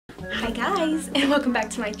Hi guys, and welcome back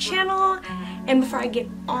to my channel. And before I get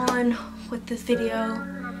on with this video,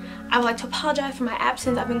 I would like to apologize for my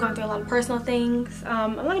absence. I've been going through a lot of personal things.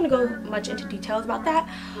 I'm not going to go much into details about that,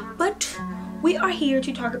 but we are here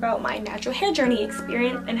to talk about my natural hair journey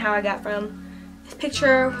experience and how I got from this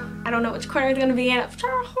picture. I don't know which corner it's going to be in. I'm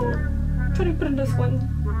trying to put in this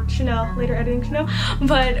one. Chanel, later editing Chanel,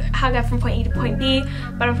 but how I got from point A to point B.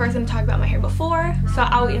 But I'm first going to talk about my hair before, so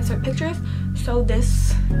I will insert pictures. So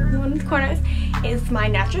this one in the corners is my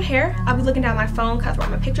natural hair. I'll be looking down my phone because where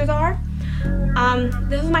my pictures are.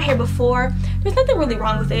 This was my hair before. There's nothing really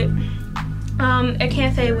wrong with it. I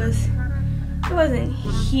can't say it wasn't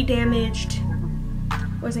heat damaged,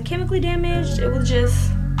 it wasn't chemically damaged. It was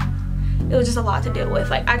just a lot to deal with.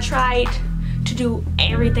 Like, I tried to do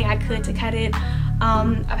everything I could to cut it.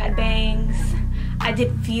 I've had bangs. I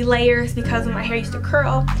did V layers because when my hair used to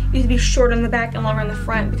curl, it used to be short on the back and longer on the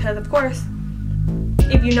front because, of course,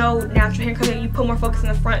 if you know natural hair curling, you put more focus in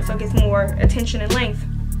the front so it gets more attention and length.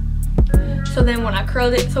 So then when I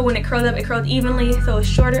curled it, so when it curled up, it curled evenly, so it's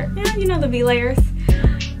shorter. Yeah, you know, the V layers.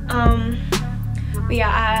 But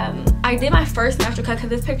yeah, I did my first natural cut,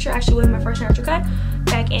 because this picture actually was my first natural cut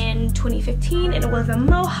back in 2015, and it was a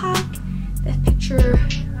mohawk. This picture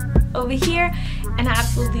over here, and I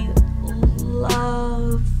absolutely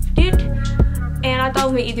loved it. And I thought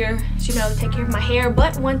it was easier to take care of my hair.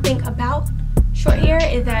 But one thing about short hair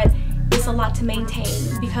is that it's a lot to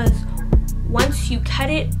maintain, because once you cut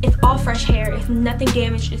it, it's all fresh hair. It's nothing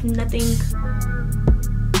damaged, it's nothing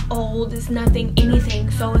old, it's nothing anything.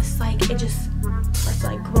 So it's like it just starts to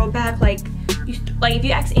like grow back. Like if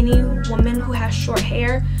you ask any woman who has short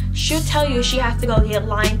hair, she'll tell you she has to go get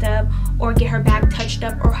lined up or get her back touched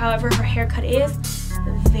up or however her haircut is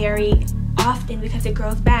very often, because it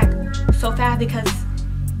grows back so fast, because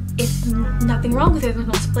it's nothing wrong with it. There's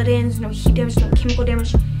no split ends, no heat damage, no chemical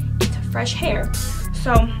damage. It's fresh hair.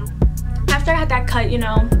 So after I had that cut, I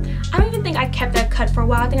don't even think I kept that cut for a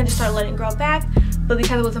while. I think I just started letting it grow back, but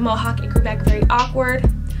because it was a mohawk, it grew back very awkward.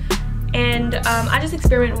 And I just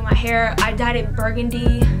experimented with my hair. I dyed it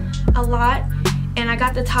burgundy a lot, and I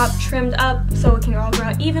got the top trimmed up so it can all grow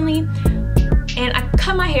out evenly. And I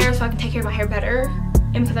cut my hair so I can take care of my hair better,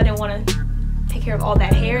 and because I didn't want to take care of all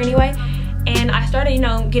that hair anyway. And I started,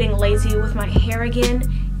 getting lazy with my hair again,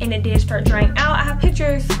 and it did start drying out. I have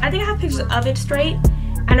pictures. I think I have pictures of it straight.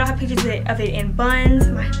 I know I have pictures of it in buns,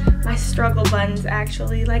 my struggle buns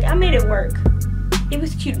actually. Like, I made it work. It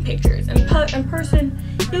was cute in pictures. In person,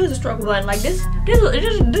 it was a struggle bun. Like this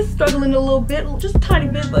struggling a little bit, just a tiny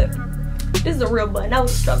bit, but this is a real bun. That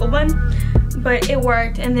was a struggle bun, but it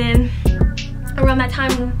worked. And then around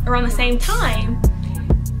the same time,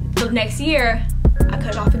 the next year, I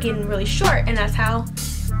cut it off again really short, and that's how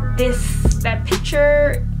that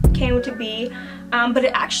picture came to be. But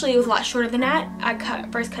it was a lot shorter than that. I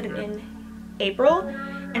first cut it in April,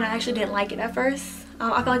 and I actually didn't like it at first.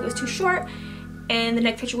 I felt like it was too short. And the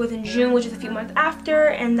next picture was in June, which is a few months after,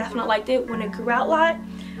 and that's when I liked it, when it grew out a lot.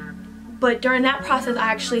 But during that process,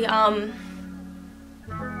 I actually I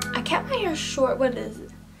kept my hair short. What is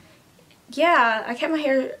it? Yeah, I kept my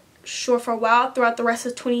hair short for a while throughout the rest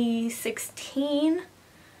of 2016.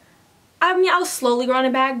 I mean, I was slowly growing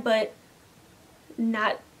it back, but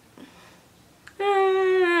not.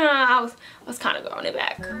 I was kind of growing it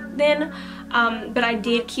back then, but I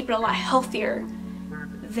did keep it a lot healthier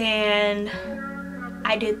than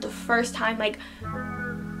I did the first time. Like,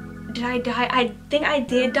 did I dye? I think I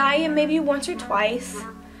did dye it maybe once or twice.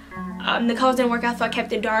 The colors didn't work out, so I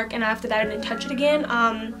kept it dark, and after that I didn't touch it again.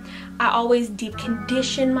 I always deep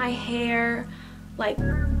condition my hair, like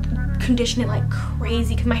condition it like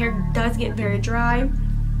crazy, because my hair does get very dry.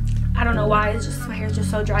 I don't know why, it's just my hair is just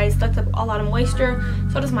so dry. It sucks up a lot of moisture.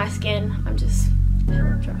 So does my skin. I'm just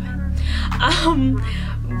hella dry.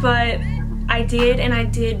 But I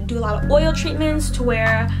did do a lot of oil treatments, to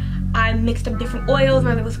where I mixed up different oils,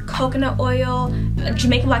 whether it was coconut oil,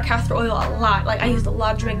 Jamaican black castor oil a lot. Like, I used a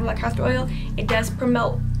lot of Jamaican black castor oil. It does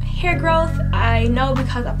promote hair growth. I know,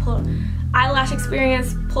 because I pulled eyelash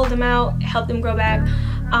experience, pulled them out, helped them grow back.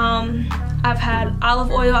 I've had olive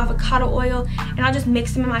oil, avocado oil, and I just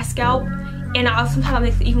mix them in my scalp. And sometimes I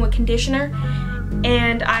mix it even with conditioner.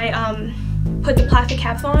 And I put the plastic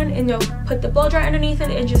caps on, and put the blow dryer underneath it,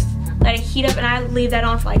 and just let it heat up. And I leave that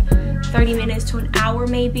on for like 30 minutes to an hour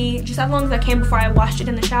maybe, just as long as I can before I washed it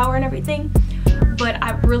in the shower and everything. But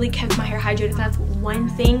I really kept my hair hydrated. That's one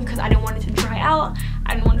thing, because I didn't want it to dry out.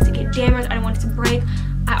 I didn't want it to get damaged. I didn't want it to break.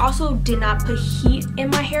 I also did not put heat in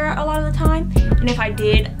my hair a lot of the time, and if I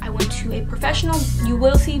did, I went to a professional. You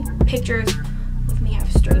will see pictures with me have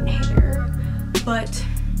straight hair, but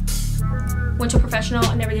went to a professional.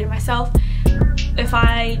 I never did it myself. If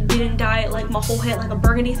I didn't dye it like my whole head like a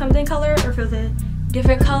burgundy something color, or if it was a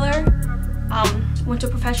different color, went to a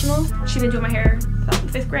professional. She's been doing my hair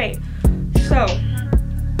since 5th grade. So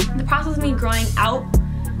the process of me growing out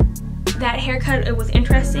that haircut, it was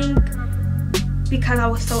interesting because I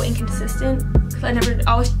was so inconsistent, because I never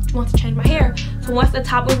always wanted to change my hair. So once the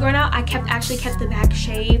top was growing out, I actually kept the back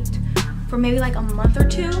shaved for maybe like a month or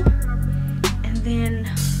 2, and then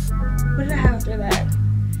what did I have after that?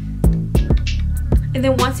 And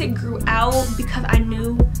then once it grew out, because I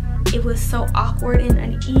knew it was so awkward and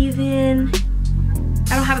uneven,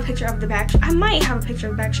 I don't have a picture of the back. I might have a picture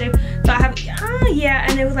of the back shape. So I have, yeah,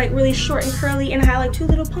 and it was like really short and curly, and I had like 2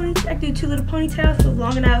 little ponytails. I did 2 little ponytails, so it was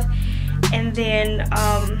long enough. And then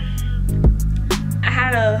I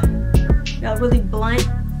had a really blunt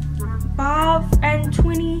bob and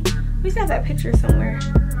 20. We still have that picture somewhere.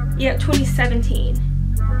 Yeah, 2017.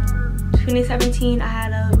 2017, I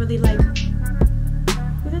had a really like,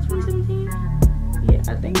 was that 2017? Yeah,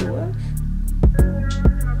 I think it was.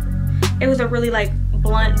 It was a really like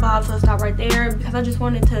blunt bob, so it stopped right there because I just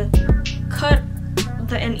wanted to cut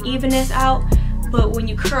the unevenness out. But when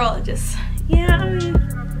you curl, it just, yeah, I mean,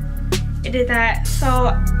 it did that. So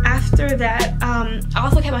after that, I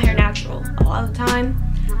also kept my hair natural a lot of the time.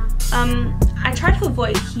 I try to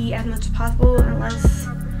avoid heat as much as possible unless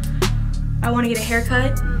I want to get a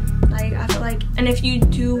haircut. Like, I feel like, and if you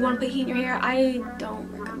do want to put heat in your hair, I don't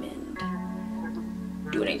recommend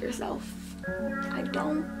doing it yourself. I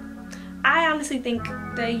don't. I honestly think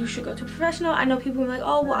that you should go to a professional. I know people are like,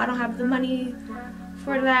 oh, well, I don't have the money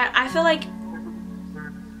for that. I feel like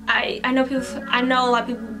I know a lot of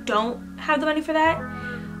people don't have the money for that,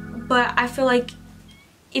 but I feel like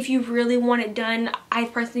if you really want it done, I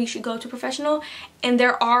personally should go to a professional. And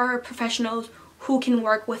there are professionals who can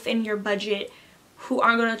work within your budget, who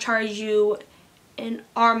aren't going to charge you an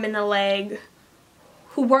arm and a leg,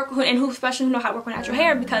 who especially know how to work with natural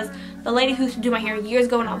hair, because the lady who used to do my hair years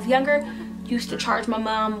ago when I was younger used to charge my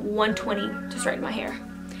mom $120 to straighten my hair.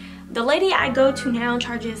 The lady I go to now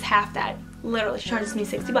charges half that. Literally, she charges me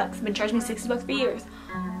 $60. Been charging me $60 for years.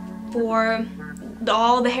 For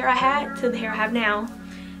all the hair I had to the hair I have now.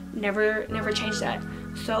 Never changed that.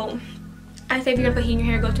 So I say if you're gonna put heat in your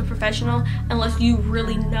hair, go to a professional, unless you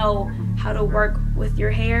really know how to work with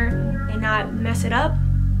your hair and not mess it up.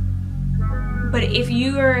 But if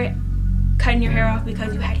you are cutting your hair off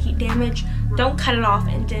because you had heat damage, don't cut it off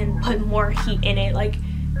and then put more heat in it. Like,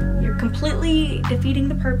 you're completely defeating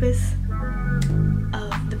the purpose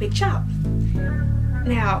of the big chop.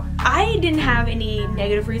 Now, I didn't have any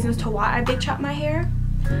negative reasons to why I big chopped my hair,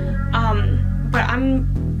 but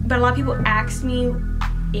a lot of people asked me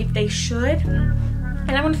if they should,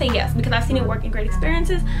 and I'm gonna say yes, because I've seen it work in great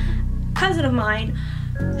experiences. A cousin of mine,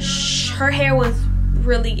 her hair was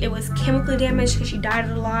it was chemically damaged because she dyed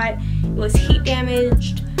it a lot. It was heat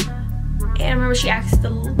damaged, and I remember she asked for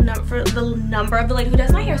the number of the lady who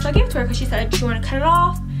does my hair, so I gave it to her because she said she wanted to cut it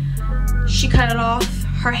off. She cut it off.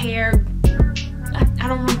 Her hair, I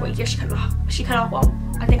don't remember what year she cut it off. She cut it off while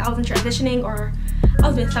I think I was transitioning, or I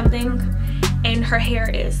was doing something, and her hair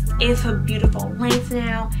is a beautiful length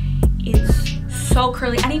now. It's so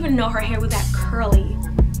curly. I didn't even know her hair was that curly.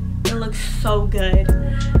 It looks so good.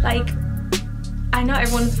 Like, I know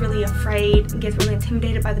everyone's really afraid and gets really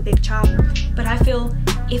intimidated by the big chop, but I feel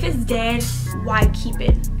if it's dead, why keep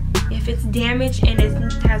it? If it's damaged and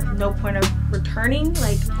it has no point of returning,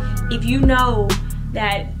 like, if you know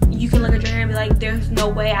that you can look at your hair and be like, there's no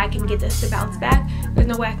way I can get this to bounce back, there's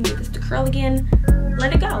no way I can get this to curl again,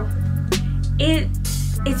 let it go.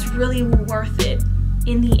 It's really worth it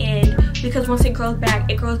in the end, because once it grows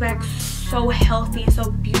back so healthy and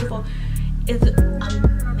so beautiful. It's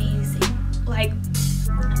amazing. Like,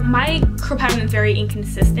 my curl pattern is very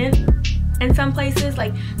inconsistent in some places.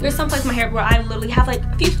 Like, there's some places in my hair where I literally have like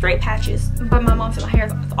a few straight patches, but my mom said my hair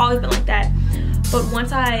has always been like that. But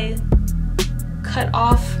once I cut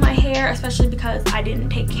off my hair, especially because I didn't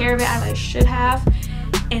take care of it as I should have,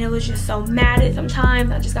 and it was just so matted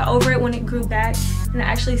sometimes, I just got over it when it grew back, and I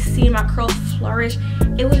actually seen my curls flourish.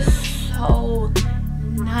 It was so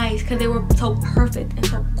nice because they were so perfect and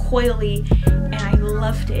so coily, and I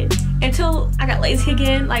loved it until I got lazy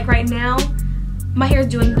again. Like, right now my hair is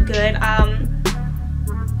doing good.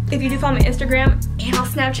 If you do follow my Instagram and on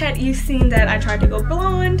Snapchat, you've seen that I tried to go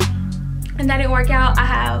blonde and that didn't work out. I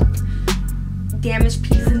have damaged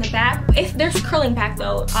pieces in the back. There's curling back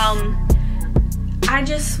though. I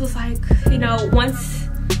just was like, you know, once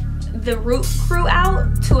the root grew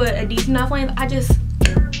out to a decent enough length, I just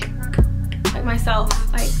like myself,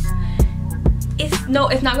 like,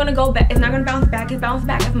 it's not gonna go back. It's not gonna bounce back. It bounced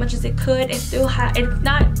back as much as it could. It still has, it's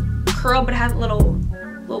not curl, but it has a little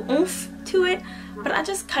oomph to it. But I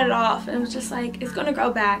just cut it off, and it was just like, it's gonna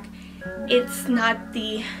grow back. It's not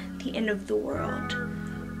the end of the world.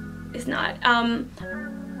 It's not.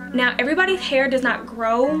 Now everybody's hair does not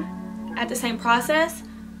grow at the same process,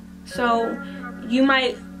 so you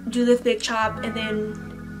might do this big chop and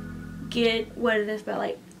then get what it is about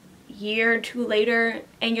like a year or two later,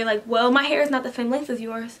 and you're like, well, my hair is not the same length as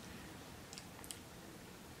yours.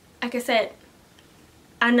 Like I said,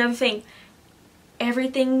 another thing,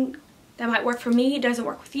 everything that might work for me doesn't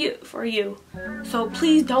work for you. So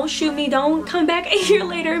please don't shoot me. Don't come back a year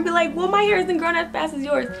later and be like, well, my hair isn't growing as fast as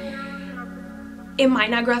yours. It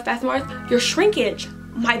might not grow as fast as yours. Your shrinkage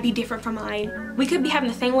might be different from mine. We could be having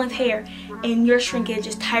the same length hair and your shrinkage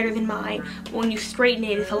is tighter than mine. When you straighten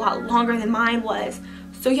it, it's a lot longer than mine was.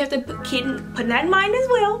 So you have to put that in mind as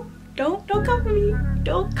well. Don't come for me.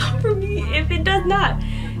 Don't come for me if it does not.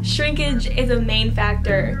 Shrinkage is a main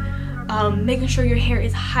factor. Making sure your hair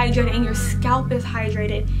is hydrated and your scalp is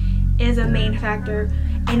hydrated is a main factor.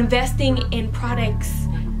 Investing in products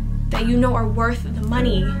that you know are worth the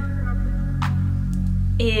money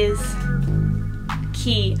is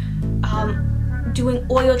key. Doing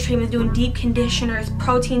oil treatments, doing deep conditioners,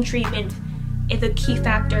 protein treatments is a key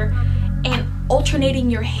factor. And alternating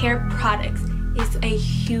your hair products is a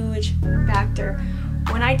huge factor.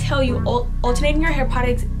 When I tell you alternating your hair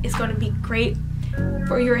products is going to be great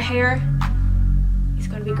for your hair, it's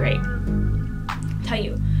going to be great. I'll tell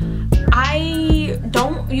you, I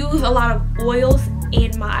don't use a lot of oils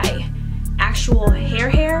in my actual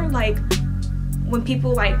hair. Like when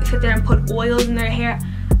people like sit there and put oils in their hair,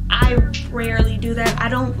 I rarely do that. I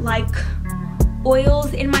don't like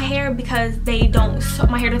oils in my hair because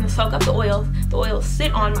my hair doesn't soak up the oils. The oils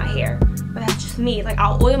sit on my hair, but that's just me. Like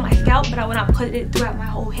I'll oil my scalp, but I will not put it throughout my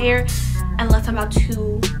whole hair unless I'm about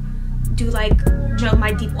to do like, you know,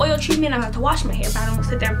 my deep oil treatment. I'm about to wash my hair, but I don't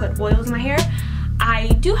sit there and put oils in my hair. I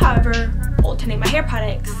do, however, alternate my hair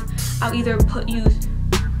products. I'll either use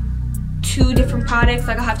 2 different products,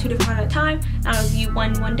 like I'll have 2 different products at a time. I'll use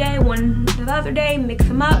one day, one the other day, mix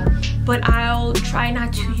them up. But I'll try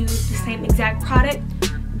not to use the same exact product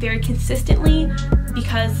very consistently,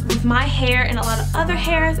 because with my hair and a lot of other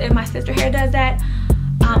hairs, and my sister hair does that,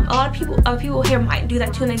 a lot of people hair might do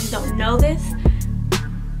that too, and they just don't know this.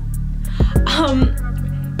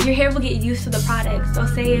 Your hair will get used to the product. So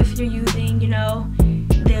say if you're using, you know,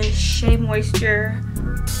 the Shea Moisture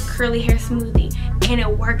curly hair smoothie and it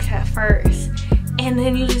works at first, and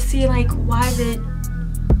then you just see like, why is it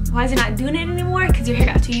not doing it anymore? Because your hair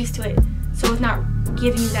got too used to it, so it's not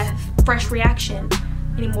giving you that fresh reaction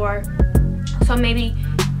anymore. So maybe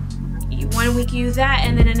one week you use that,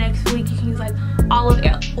 and then the next week you can use like olive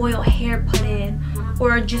oil hair put in,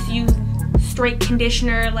 or just use straight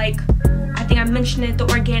conditioner. Like I think I mentioned it, the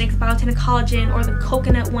Organics Biotin and Collagen, or the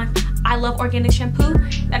coconut one. I love organic shampoo.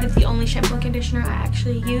 That is the only shampoo and conditioner I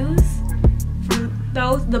actually use from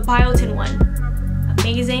those. The Biotin one,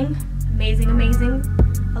 amazing, amazing, amazing.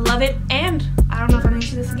 I love it. And I don't know if I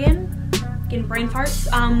mentioned this again, getting brain farts.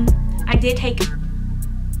 I did take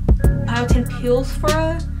biotin pills for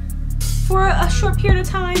a short period of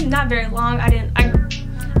time, not very long. I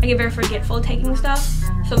get very forgetful taking stuff,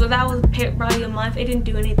 so that was probably a month. It didn't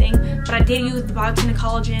do anything, but I did use the Biotin and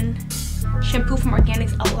Collagen shampoo from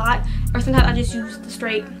Organics a lot. Or sometimes I just use the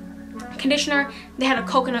straight conditioner. They had a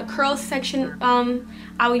coconut curl section.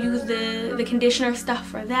 I would use the conditioner stuff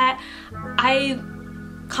for that. I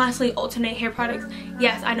constantly alternate hair products.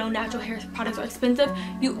 Yes, I know natural hair products are expensive.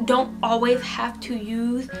 You don't always have to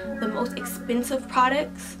use the most expensive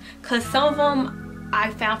products, because some of them I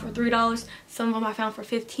found for $3, some of them I found for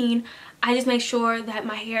 $15. I just make sure that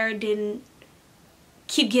my hair didn't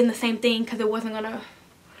keep getting the same thing, because it wasn't gonna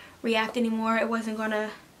react anymore. It wasn't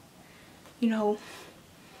gonna, you know,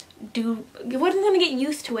 it wasn't gonna get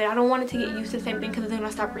used to it. I don't want it to get used to the same thing, because it's gonna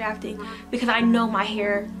stop reacting, because I know my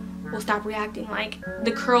hair will stop reacting. Like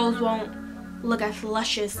the curls won't look as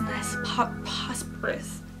luscious and as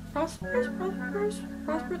prosperous. I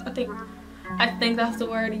think that's the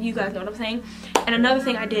word. You guys know what I'm saying. And another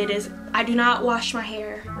thing I did is I do not wash my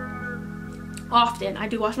hair often. I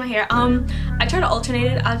do wash my hair. I try to alternate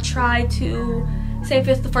it. I try to, say if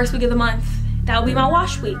it's the first week of the month, that'll be my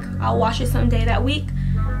wash week. I'll wash it someday that week.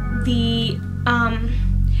 The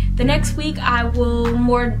next week I will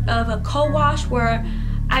more of a co-wash, where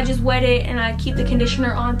I just wet it and I keep the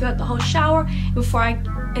conditioner on throughout the whole shower before I,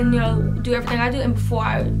 you know, do everything I do. And before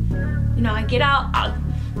I, you know, I get out, I'll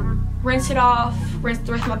rinse it off, rinse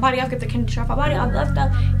the rest of my body off, get the conditioner off my body, all that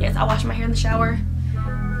stuff. Yes, I wash my hair in the shower.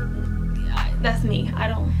 that's me.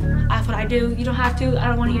 That's what I do. You don't have to. I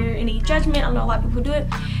don't want to hear any judgment. I know a lot of people do it.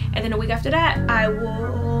 And then a week after that, I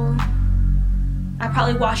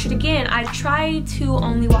probably wash it again. I try to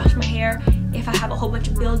only wash my hair if I have a whole bunch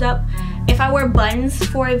of buildup. If I wear buns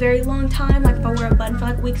for a very long time, like if I wear a bun for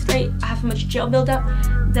like a week straight, I have so much gel buildup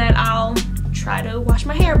that I'll try to wash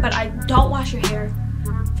my hair, but I don't wash your hair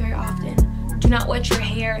very often. Do not wet your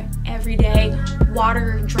hair every day.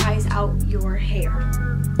 Water dries out your hair.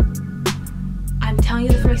 I'm telling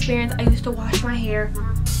you this from experience. I used to wash my hair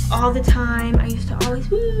all the time. I used to always,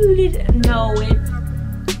 no,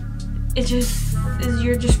 it just is,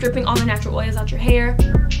 you're just stripping all the natural oils out your hair.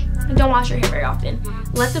 And don't wash your hair very often.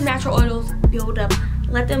 Let the natural oils build up.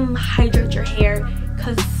 Let them hydrate your hair,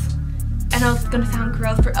 because I know it's gonna sound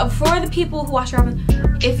gross for the people who wash their hair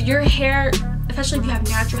often. If your hair, especially if you have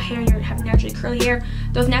natural hair and you have naturally curly hair,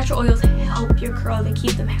 those natural oils help your curls and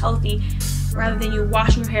keep them healthy, rather than you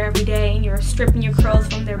washing your hair every day and you're stripping your curls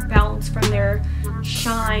from their bounce, from their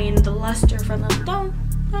shine, the luster from them.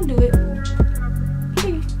 Don't do it.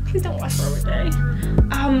 Please don't wash hair every day.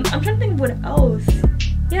 I'm trying to think of what else.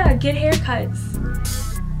 Yeah, get haircuts.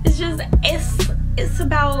 It's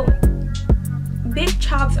about, big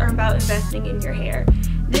chops are about investing in your hair.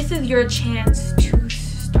 This is your chance to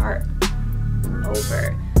start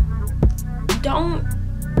over. Don't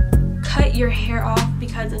cut your hair off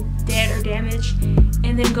because it's dead or damaged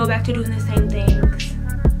and then go back to doing the same things.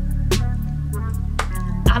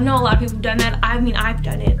 I know a lot of people have done that. I mean, I've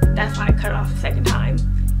done it. That's why I cut it off the second time,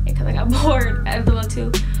 because I got bored after the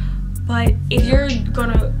two. But if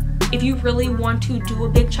you really want to do a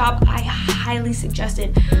big chop, I highly suggest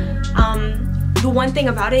it. The one thing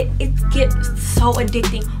about it gets so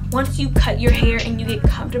addicting. Once you cut your hair and you get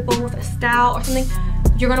comfortable with a style or something,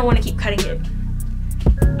 you're gonna want to keep cutting it.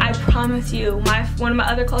 I promise you. One of my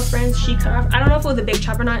other close friends, she cut off, I don't know if it was a big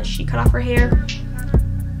chop or not, she cut off her hair.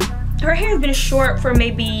 Her hair has been short for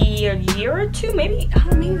maybe a year or two, maybe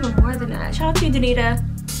even more than that. Shout out to Danita.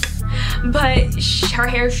 But her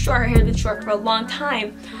hair is short. Her hair has been short for a long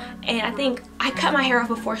time. And I think I cut my hair off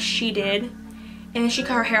before she did. And then she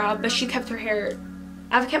cut her hair off, but she kept her hair.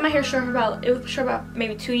 I've kept my hair short for about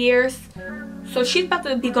maybe 2 years. So she's about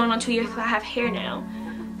to be going on 2 years because I have hair now.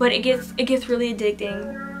 But it gets really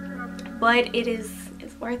addicting. But it's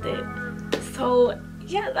worth it. So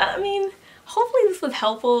yeah, I mean, hopefully this was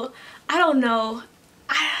helpful. I don't know.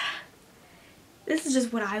 This is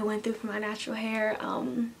just what I went through for my natural hair.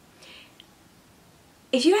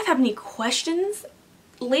 If you guys have any questions,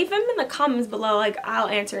 leave them in the comments below. Like, I'll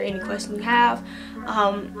answer any questions you have.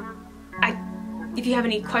 If you have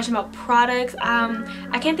any question about products,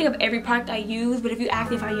 I can't think of every product I use, but if you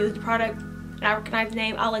ask me if I use the product and I recognize the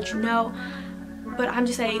name, I'll let you know. But I'm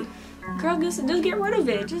just saying, girl, just get rid of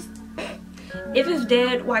it. Just, if it's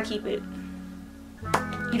dead, why keep it?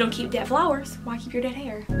 You don't keep dead flowers. Why keep your dead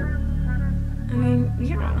hair? I mean,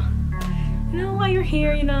 yeah. You know, while you're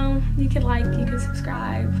here, you know, you could like, you could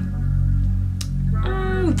subscribe.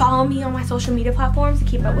 Follow me on my social media platforms to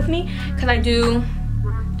keep up with me, because I do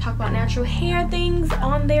talk about natural hair things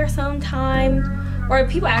on there sometime. Or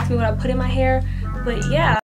people ask me what I put in my hair. But yeah.